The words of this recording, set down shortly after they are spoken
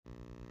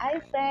Hi,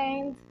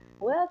 friends.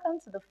 Welcome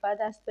to the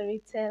Father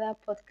Storyteller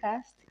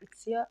podcast.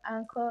 It's your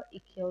anchor,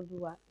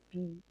 Ikeoluwa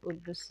B.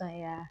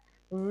 Odusanya.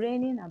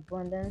 Raining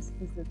abundance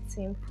is the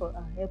theme for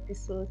our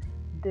episode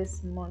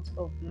this month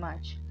of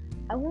March.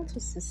 I want to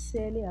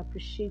sincerely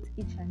appreciate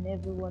each and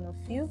every one of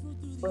you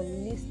for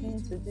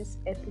listening to this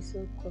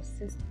episode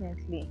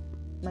consistently.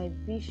 My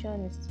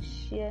vision is to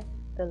share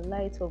the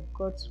light of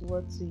God's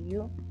word to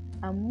you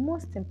and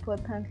most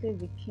importantly,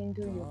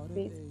 rekindle your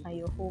faith and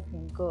your hope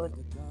in God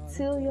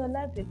till your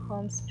life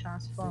becomes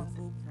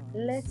transformed.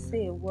 Let's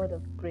say a word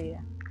of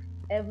prayer.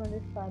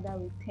 Heavenly Father,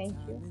 we thank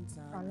you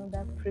for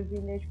another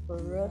privilege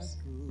for us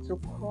to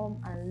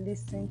come and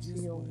listen to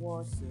your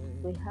word.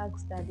 We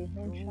ask that the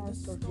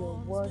entrance of your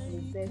word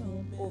will bring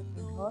new hope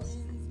in us.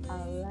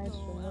 Our lives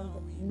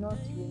will not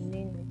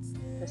remain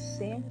the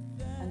same,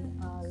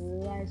 and our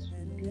lives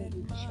will be a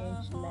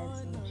changed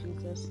lives in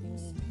Jesus'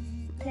 name.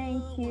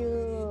 Thank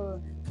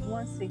you.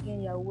 Once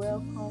again, you're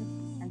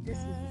welcome, and this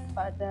is the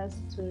Father's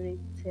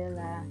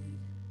Storyteller.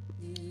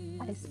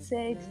 I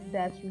said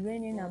that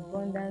rain in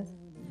abundance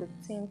is the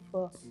theme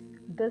for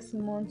this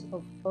month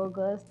of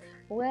August.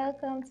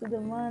 Welcome to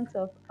the month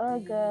of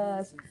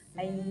August.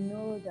 I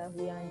know that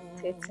we are on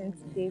the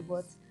 13th day,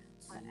 but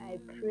I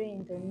pray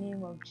in the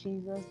name of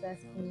Jesus that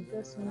in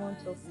this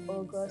month of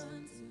August,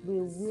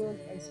 we will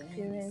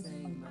experience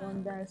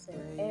abundance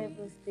in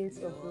every phase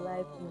of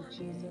life in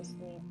Jesus'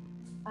 name.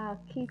 Our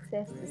key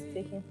text is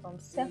taken from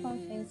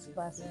 2 Kings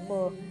verse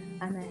 4,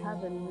 and I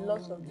have a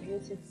lot of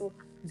beautiful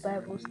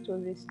Bible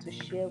stories to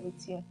share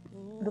with you.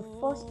 The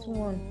first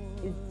one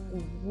is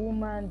a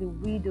woman, the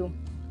widow,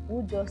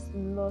 who just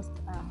lost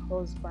her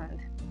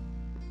husband.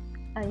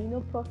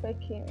 And prophet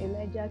came,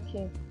 Elijah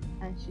came,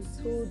 and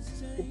she told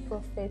the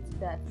prophet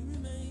that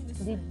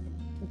the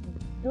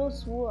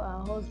those who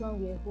her husband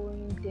were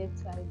owing debt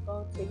are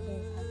about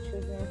taking her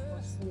children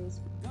for slaves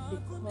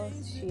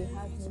because she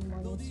had no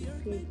money to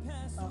pay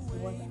back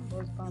what her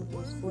husband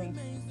was owing.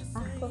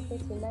 And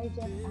Prophet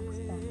Elijah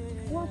asked her,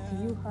 "What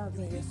do you have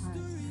in your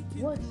hands?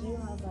 What do you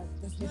have at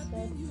home?" She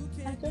said,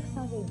 "I just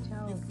have a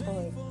jar of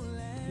oil."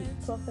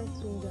 The prophet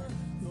told her,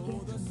 "Get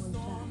more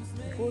jar.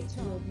 Go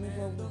to your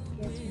neighborhood,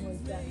 get more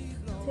jar.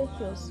 Take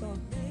your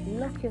son,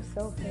 lock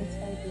yourself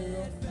inside the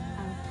room,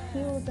 and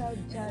fill that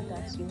jar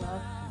that you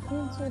have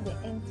into the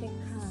empty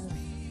cans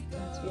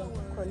that you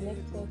have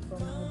collected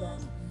from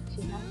others."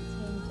 She had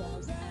 10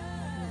 jars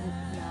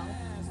now,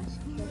 and she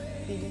kept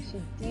filling. She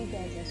did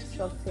as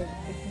instructed.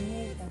 It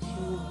means that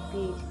she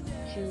obeyed.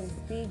 She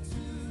obeyed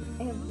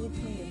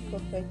everything the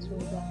prophet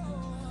told her,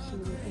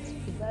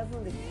 and the Bible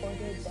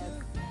recorded that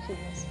she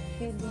was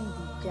filling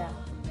the jar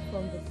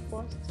from the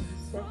first to the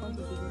second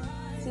to the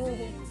till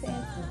the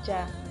 10th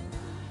jar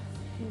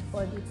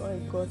before the oil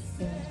got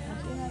finished. And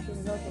she had a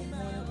lot of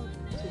money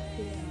to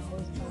pay her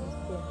husband's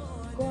debt.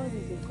 God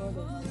is a God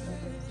of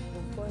abundance.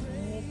 For God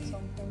makes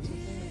something to be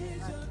in your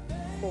hands.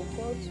 For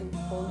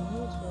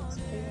you to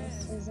experience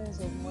seasons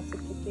of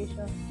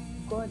multiplication,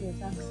 God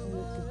is asking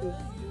you today,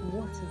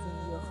 what is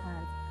in your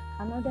hand?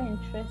 Another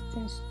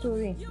interesting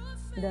story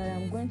that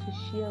I'm going to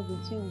share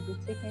with you will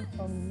be taken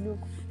from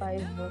Luke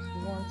 5 verse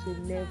 1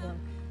 to 11.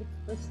 It's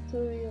the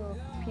story of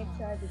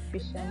Peter the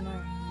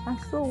fisherman. And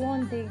so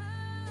one day,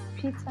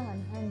 Peter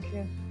and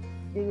Andrew,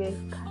 they were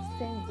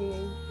casting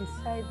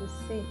beside the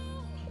sea.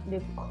 They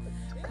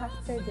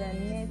casted their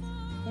net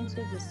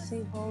into the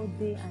sea all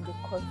day and they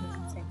caught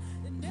nothing.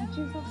 And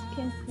Jesus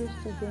came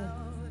close to them.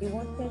 He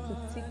wanted to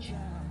teach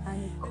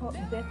and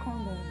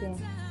beckoned on them.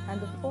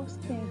 And the first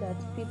thing that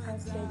Peter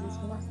said is,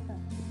 "Master,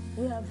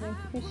 we have been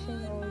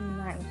fishing all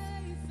night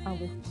and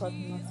we've caught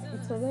nothing.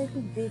 It's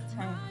already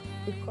daytime.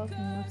 We caught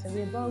nothing.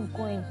 We're about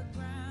going."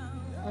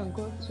 And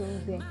God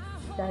told them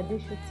that they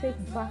should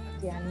take back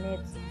their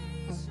nets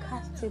and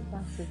cast it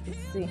back to the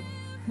sea.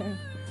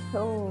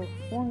 So,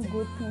 one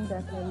good thing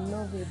that I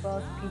love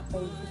about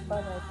Peter is the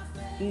fact that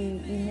he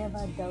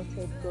never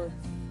doubted God.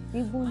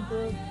 Even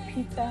though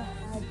Peter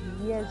had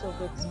years of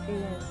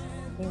experience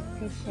in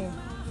fishing,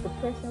 the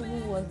person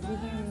who was giving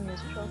him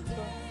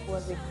instruction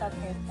was a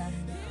carpenter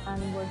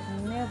and was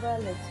never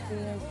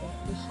experienced in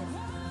fishing.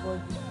 But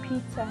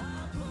Peter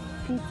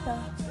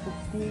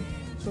obeyed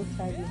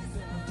totally.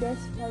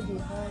 Despite the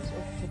odds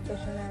of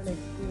professional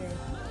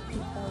experience,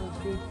 Peter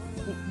obeyed.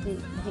 They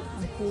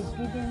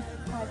didn't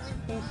catch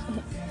fish.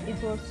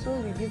 It was so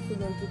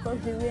ridiculous because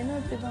they were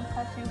not even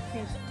catching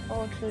fish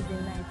all through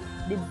the night.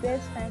 The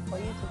best time for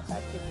you to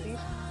catch a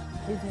fish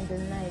is in the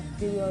night.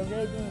 They were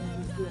already in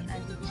the day,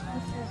 and the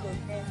chances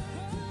of them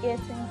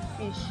getting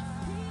fish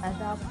at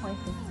that point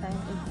in time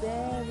is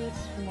very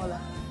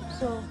smaller.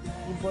 So,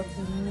 but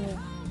he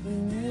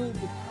knew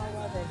the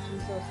power that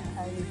Jesus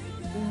carried.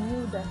 He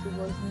knew that he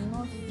was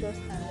not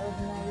just an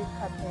ordinary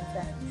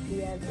carpenter.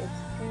 He has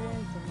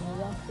experienced the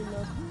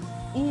miraculous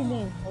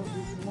healing of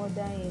his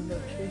mother-in-law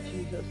through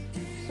Jesus.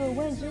 So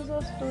when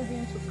Jesus told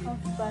him to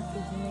cast back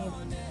his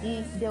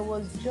net, there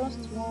was just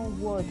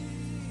one word,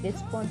 a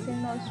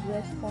spontaneous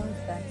response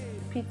that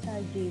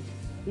Peter gave.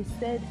 He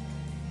said,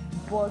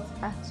 "But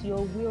at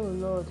your will,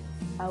 Lord,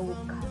 I will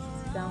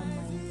cast down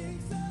my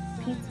net."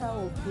 Peter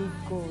obeyed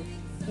God.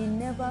 He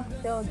never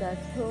felt that,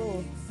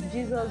 oh,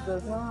 Jesus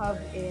does not have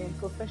a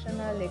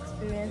professional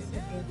experiences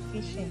in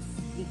fishing.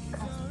 He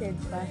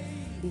casted back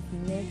his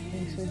net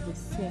into the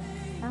sea.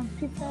 And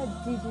Peter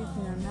did it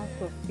in an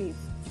act of faith.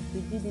 He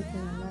did it in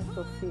an act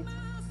of faith.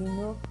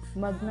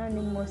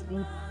 Magnanimously,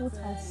 he put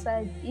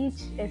aside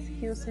each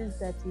excuses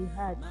that he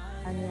had,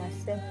 and he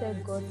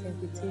accepted God's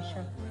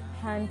invitation.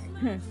 And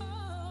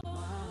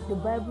the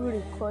Bible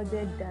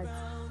recorded that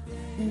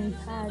he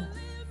had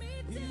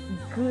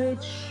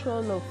great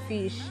shoal of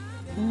fish,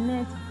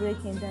 net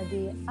breaking, that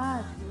they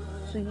had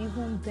to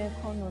even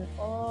beckon on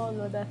all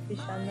other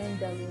fishermen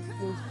that were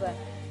close by.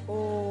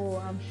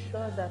 Oh, I'm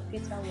sure that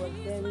Peter was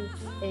very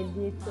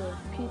elated.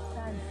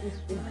 Peter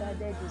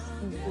disregarded his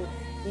ego.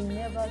 He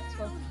never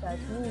thought that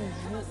who is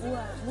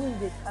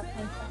a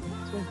carpenter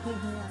to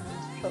give me an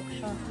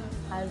instruction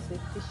as a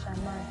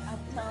fisherman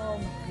after all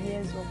my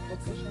years of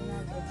professional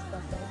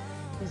expertise.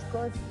 Is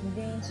God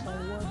laying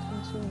some words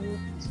into you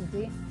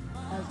today?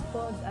 As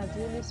God, as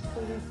the Holy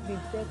Spirit be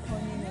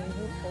beckoning on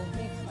you for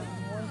weeks and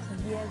months,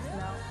 years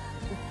now,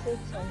 to take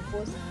some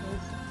bold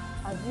steps?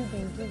 Have you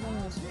been given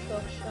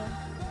instruction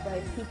by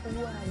people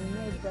who are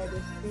led by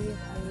the Spirit,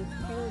 and you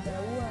feel that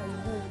who are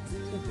you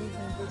to give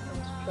him this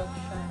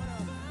instruction?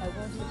 I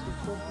want you to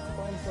go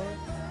before God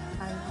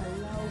and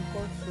allow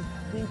God to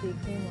breathe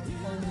again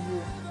upon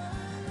you.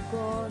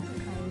 God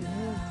can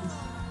use this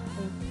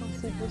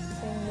impossible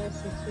seamless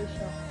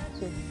situation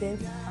to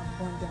birth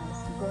abundance.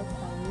 God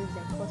can use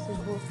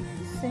impossible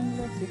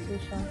seamless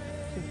situation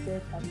to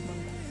birth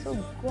abundance. So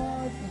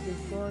God is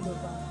a God of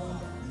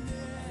abundance.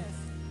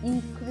 He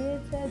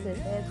created the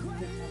earth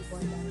with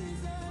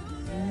abundance.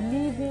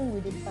 Living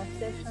with the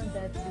perception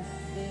that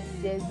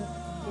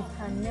it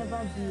can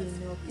never be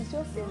enough. It's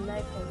just a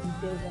life of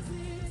endeavor.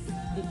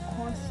 The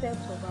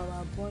concept of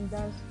our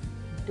abundance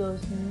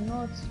does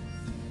not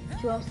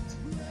just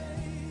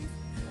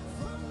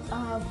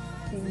have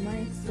the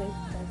mindset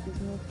that is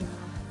not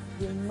enough.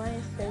 The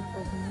mindset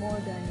of more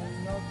than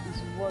enough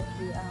is what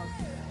we have.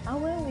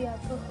 And when we are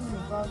talking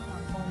about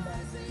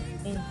abundance,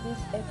 in this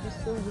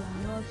episode, we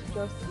are not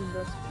just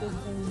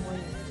illustrating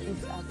money.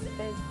 It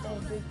affects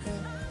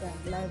everything that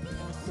life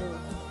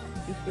entails.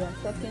 If we are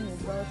talking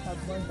about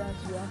abundance,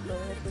 we have to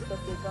also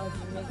talk about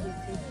the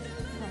negative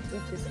part,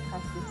 which is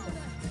scarcity.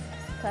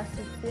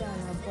 Scarcity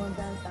and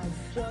abundance are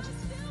just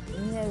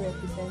mere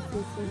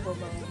representative of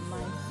our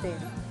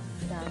mindset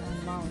than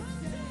amount.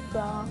 So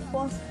our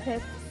first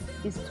step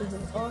is to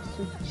us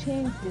to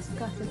change the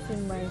scarcity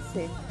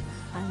mindset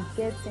and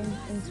getting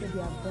into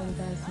the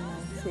abundance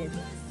mindset.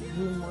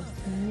 We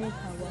must make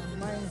our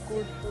mind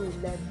go through a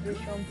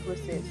liberation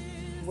process.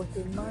 What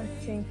a man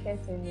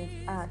thinketh in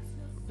his heart,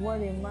 what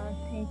a man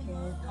thinks in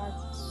his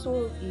heart,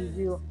 so he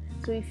will.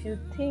 So if you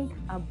think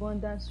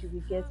abundance, you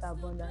will get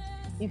abundance.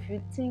 If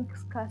you think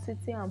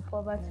scarcity and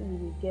poverty, you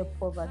will get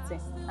poverty.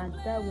 And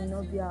that will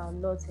not be our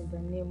lot in the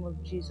name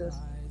of Jesus.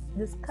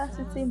 The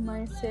scarcity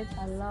mindset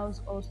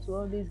allows us to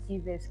always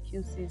give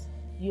excuses.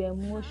 Your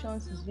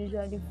emotions is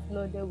usually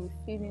flooded with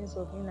feelings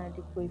of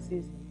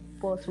inadequacies.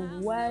 But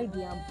why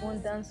the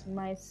abundance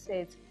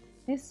mindset?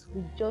 This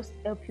will just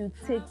help you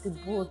take the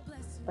boat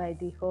by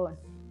the horn.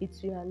 It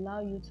will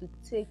allow you to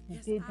take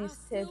baby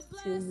steps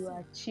till you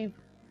achieve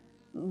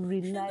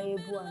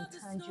reliable and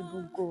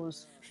tangible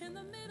goals.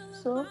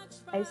 So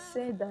I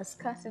said that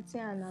scarcity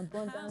and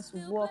abundance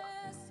work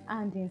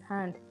hand in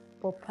hand,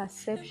 but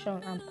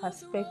perception and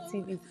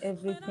perspective is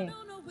everything.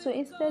 So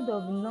instead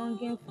of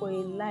longing for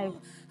a life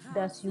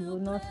that you will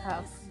not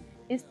have,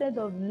 instead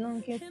of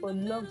longing for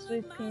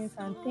luxury things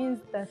and things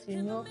that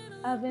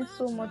having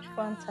so much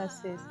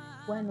fantasies,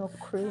 why not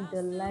create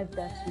the life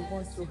that you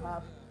want to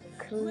have?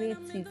 Create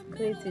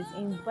it,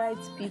 invite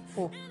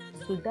people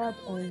to that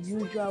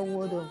unusual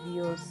world of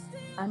yours.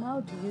 And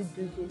how do you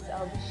do this?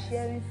 I'll be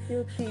sharing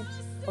few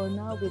tips on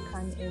how we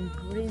can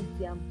embrace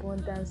the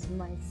abundance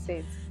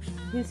mindset.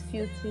 These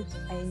few tips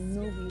I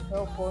know will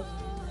help us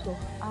to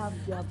have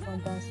the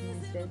abundance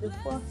mindset. The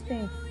first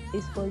thing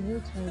is for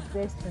you to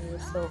invest in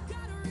yourself.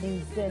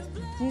 Invest.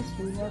 This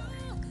will help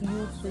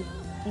you to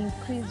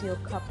increase your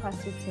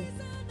capacity.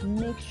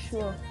 Make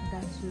sure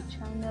that you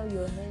channel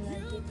your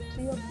energy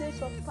to your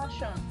place of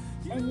passion.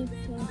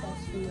 Anything that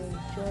you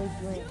enjoy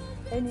doing,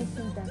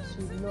 anything that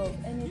you love,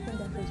 anything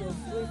that is of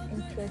great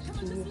interest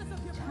to you,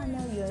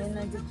 channel your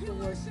energy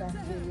towards that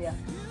area,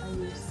 and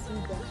you will see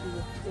that you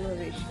will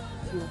flourish.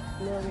 You will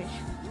flourish.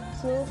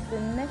 So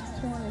the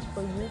next one is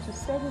for you to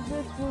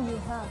celebrate who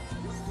you are.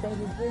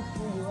 Celebrate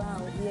who you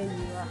are and where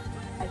you are.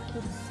 I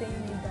keep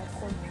saying it that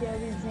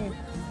comparison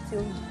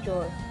steals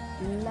joy.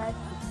 Life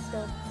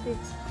itself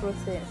takes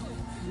process.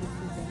 It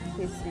is in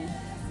phases.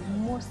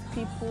 Most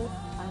people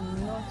are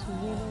not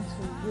willing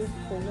to wait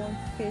for one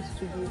phase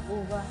to be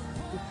over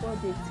before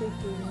they take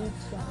a leap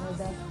to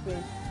another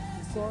phase.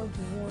 God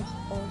wants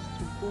us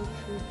to go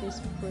through this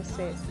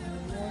process, and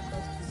He wants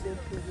us to go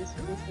through this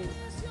phases.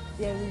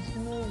 There is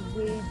no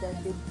way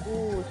that the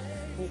gold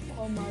will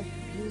come out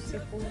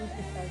beautiful if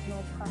it has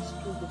not passed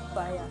through the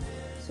fire.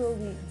 So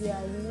there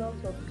are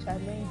lots of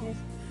challenges.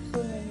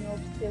 so many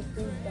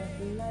obstacles that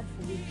life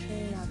will be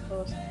throwing at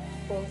us,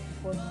 but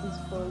it's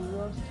for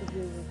us to be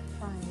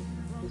refined.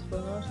 It's for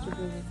us to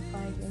be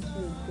refined into a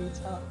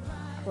better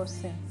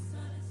person.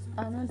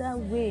 Another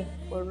way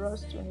for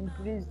us to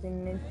embrace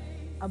the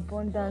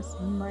abundance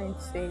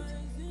mindset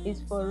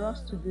is for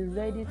us to be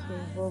ready to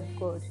involve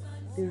God.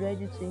 Be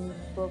ready to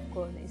involve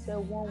God. He said,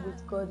 one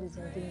with God is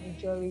in the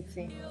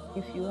majority.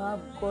 If you have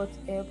God's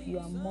help, you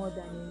are more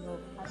than enough.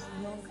 As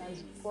long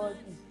as God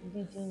is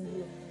leading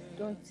you,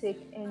 don't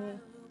take any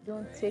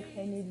don't take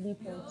any leap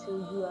until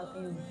you have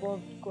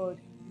involved God.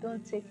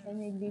 Don't take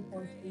any leap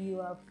until you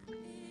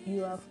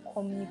have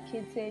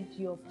communicated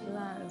your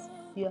plans.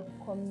 You have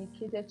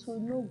communicated to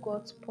know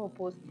God's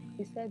purpose.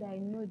 He said, I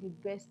know the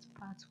best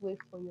pathway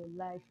for your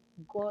life.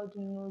 God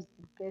knows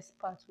the best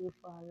pathway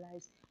for our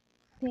lives.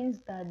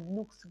 Things that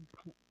looks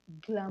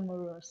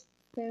glamorous,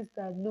 things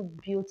that look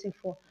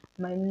beautiful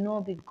might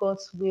not be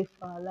God's way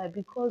for our life,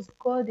 because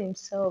God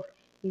himself,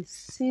 he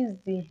sees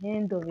the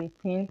end of a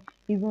thing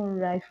even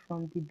right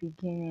from the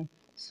beginning.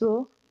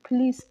 So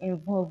please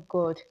involve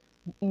God.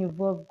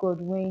 Involve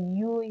God. When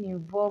you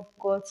involve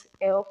God's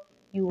help,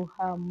 you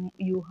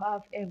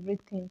have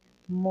everything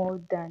more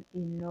than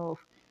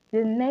enough.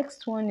 The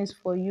next one is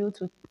for you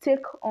to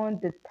take on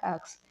the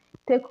task.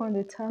 Take on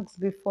the task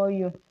before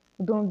you.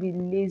 Don't be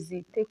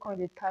lazy. Take on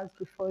the task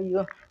before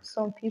you.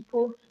 Some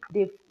people,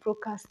 they've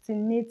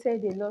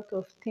procrastinated a lot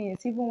of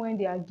things, even when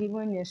they are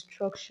given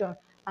instruction.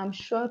 I'm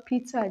sure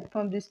Peter,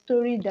 from the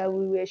story that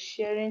we were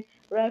sharing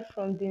right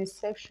from the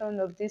inception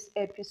of this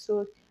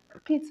episode,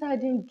 Peter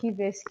didn't give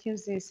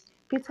excuses.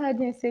 Peter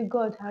didn't say,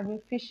 God, I've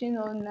been fishing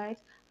all night.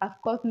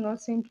 I've caught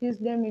nothing. Please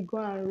let me go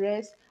and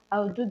rest.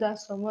 I'll do that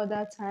some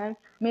other time.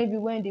 Maybe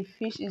when the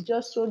fish is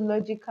just so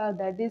logical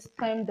that this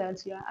time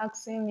that you're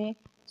asking me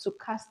to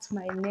cast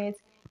my net,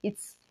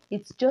 it's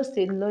just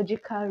a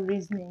logical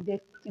reasoning.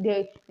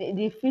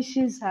 The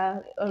fishes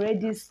are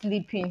already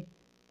sleeping.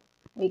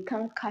 We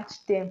can't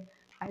catch them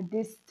at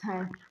this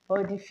time,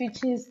 or the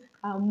fishes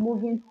are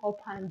moving up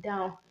and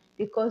down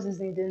because it's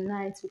in the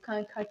night. We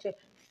can't catch it.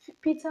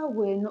 Peter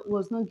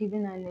was not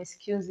giving an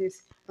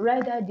excuses.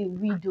 Rather, the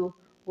widow,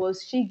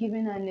 was she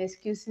giving an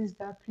excuses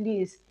that,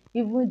 please,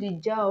 even the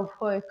jar of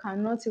oil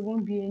cannot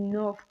even be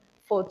enough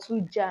for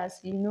 2 jars.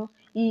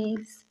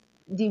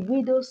 The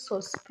widow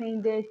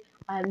suspended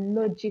her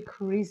logic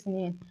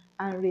reasoning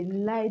and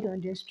relied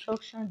on the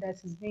instruction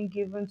that is being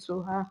given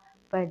to her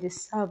by the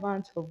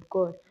servant of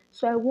God.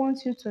 So I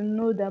want you to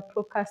know that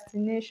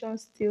procrastination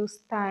steals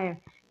time.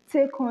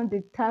 Take on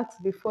the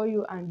task before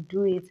you and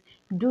do it.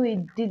 Do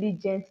it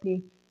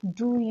diligently.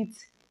 Do it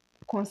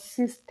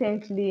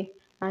consistently,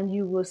 and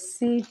you will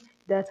see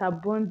that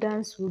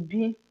abundance will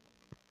be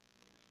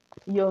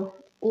your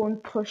own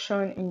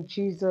portion in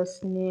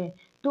Jesus' name.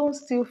 Don't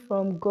steal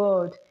from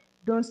God.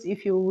 Don't,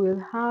 if you will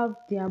have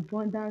the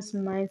abundance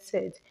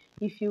mindset,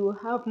 if you will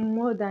have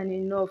more than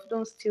enough,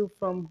 don't steal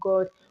from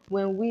God.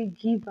 When we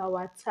give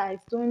our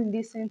tithes, don't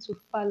listen to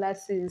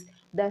fallacies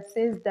that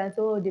says that,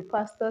 oh, the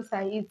pastors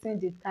are eating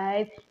the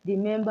tithe, the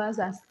members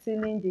are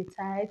stealing the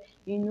tithe,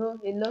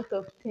 a lot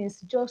of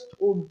things. Just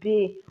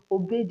obey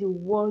the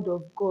word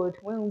of God.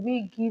 When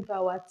we give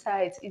our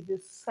tithe, it's a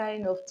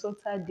sign of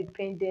total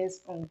dependence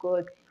on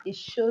God. It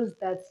shows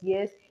that,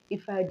 yes,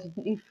 if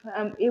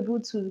I'm able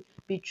to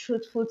be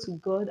truthful to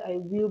God, I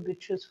will be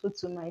truthful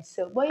to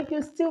myself. But if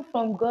you steal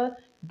from God,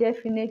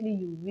 definitely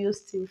you will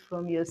steal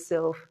from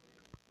yourself.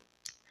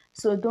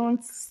 So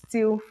don't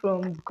steal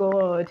from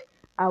God.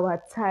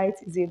 Our tithe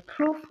is a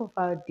proof of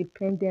our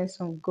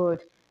dependence on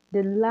God.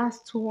 The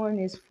last one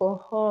is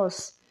for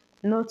us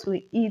not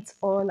to eat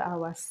all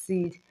our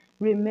seed.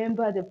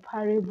 Remember the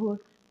parable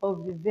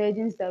of the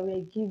virgins that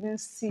were given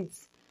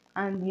seeds.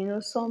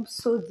 And some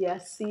sowed their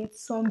seeds,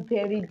 some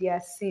buried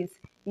their seeds.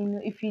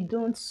 If you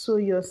don't sow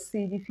your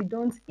seed, if you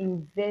don't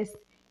invest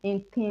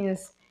in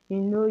things,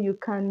 you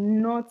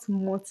cannot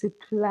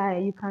multiply.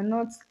 You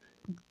cannot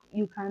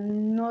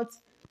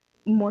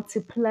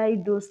multiply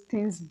those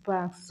things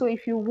back. So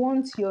if you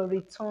want your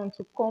return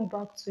to come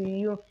back to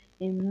you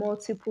in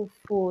multiple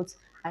folds,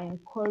 I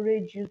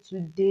encourage you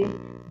today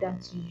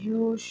that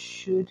you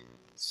should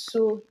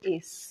sow a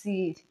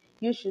seed.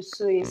 You should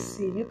sow a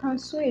seed. You can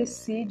sow a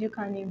seed, you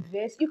can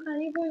invest, you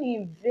can even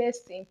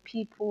invest in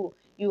people.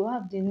 You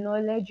have the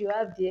knowledge, you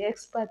have the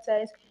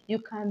expertise, you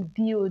can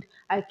build.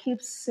 I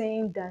keep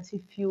saying that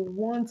if you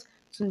want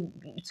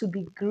to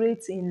be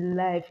great in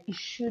life, it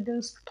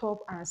shouldn't start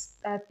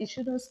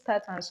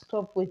and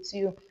stop with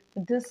you.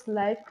 This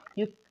life,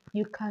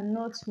 you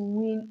cannot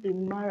win a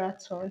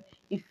marathon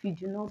if you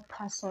do not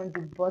pass on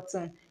the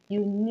baton.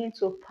 You need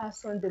to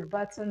pass on the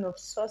baton of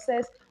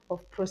success,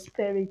 of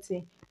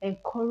prosperity.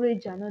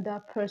 Encourage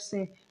another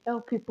person.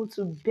 Help people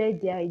to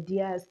bet their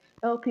ideas.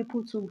 Help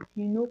people to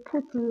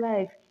put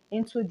life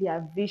into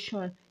their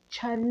vision.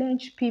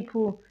 Challenge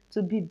people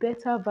to be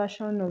better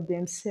version of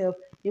themselves.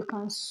 You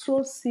can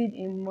sow seed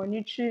in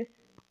monetary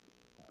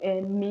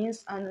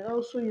means, and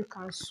also you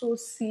can sow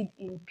seed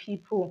in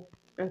people.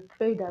 I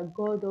pray that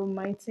God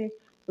Almighty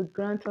will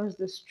grant us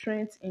the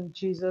strength in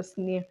Jesus'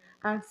 name.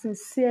 And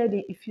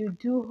sincerely, if you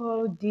do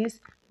all this,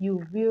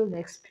 you will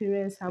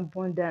experience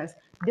abundance.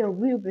 There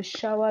will be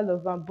shower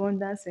of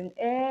abundance in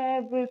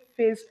every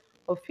phase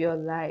of your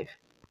life.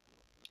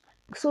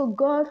 So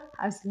God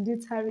has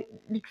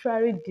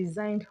literally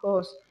designed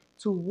us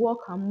to work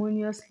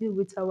harmoniously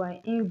with our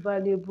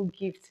invaluable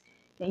gifts.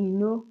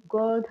 And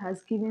God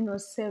has given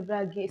us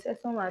several gifts.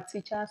 Some are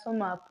teachers,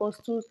 some are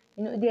apostles.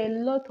 There are a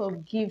lot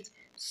of gifts.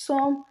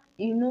 Some,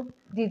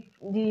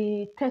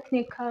 the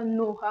technical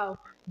know-how,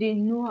 they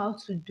know how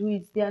to do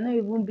it. They are not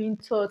even being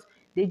taught.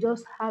 They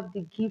just have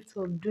the gift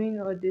of doing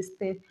all these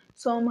things.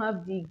 Some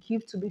have the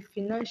gift to be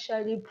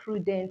financially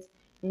prudent,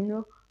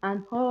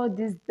 and all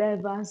these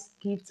diverse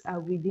gifts are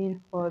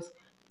within us.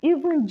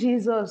 Even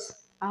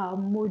Jesus, our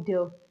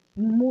model,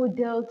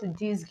 modeled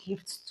these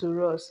gifts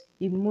to us.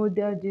 He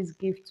modeled this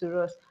gift to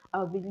us.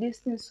 I'll be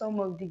listing some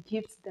of the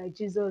gifts that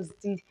Jesus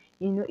did.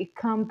 He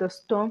calmed the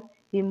storm,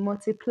 he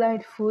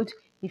multiplied food,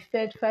 he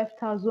fed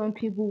 5,000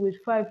 people with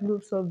 5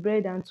 loaves of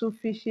bread and 2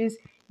 fishes,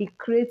 he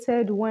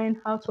created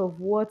wine out of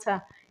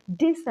water.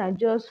 These are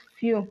just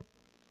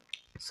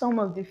some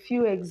of the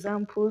few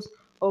examples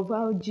of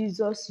how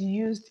Jesus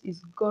used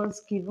his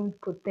God's given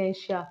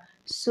potential.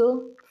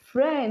 So,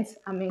 friends,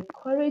 I'm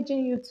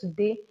encouraging you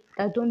today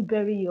that don't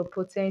bury your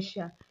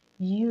potential.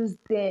 Use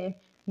them.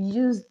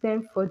 Use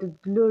them for the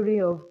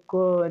glory of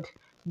God.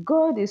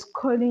 God is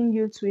calling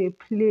you to a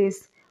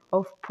place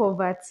of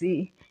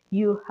poverty.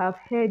 You have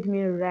heard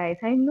me right.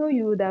 I know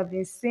you would have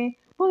been saying,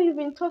 but you've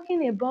been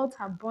talking about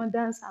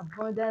abundance,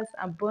 abundance,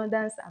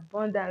 abundance,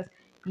 abundance.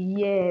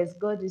 Yes,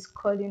 God is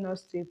calling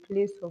us to a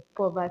place of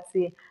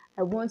poverty.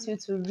 I want you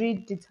to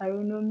read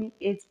Deuteronomy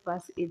 8,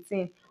 verse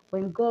 18.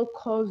 When God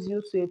calls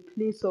you to a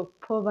place of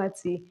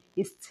poverty,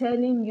 He's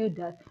telling you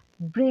that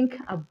bring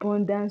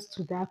abundance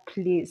to that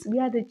place. We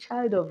are the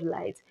child of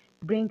light.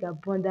 Bring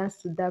abundance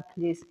to that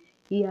place.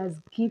 He has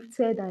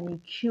gifted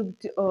and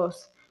equipped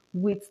us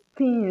with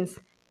things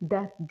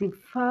that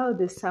defile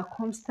the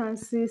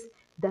circumstances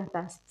that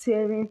are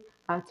staring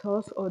at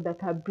us or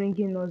that are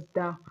bringing us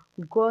down.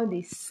 God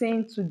is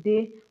saying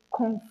today,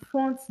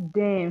 confront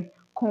them,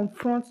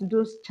 confront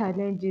those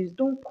challenges.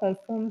 Don't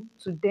conform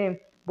to them,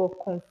 but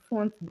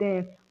confront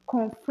them.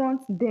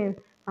 Confront them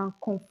and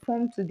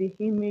conform to the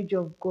image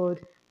of God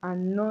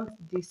and not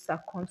the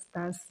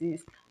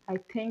circumstances. I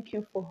thank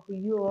you for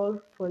you all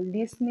for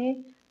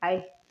listening.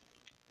 I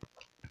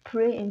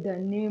pray in the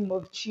name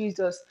of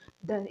Jesus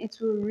that it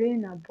will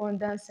rain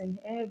abundance in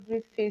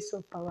every phase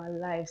of our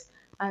lives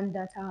and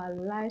that our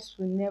lives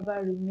will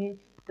never remain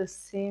the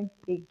same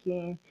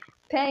again.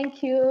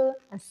 Thank you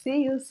and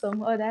see you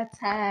some other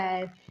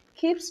time.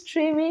 Keep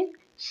streaming,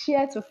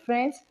 share to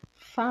friends,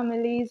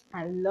 families,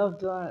 and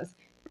loved ones.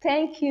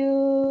 Thank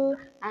you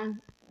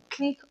and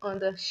click on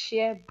the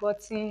share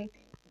button.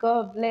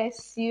 God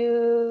bless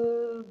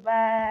you.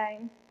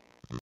 Bye.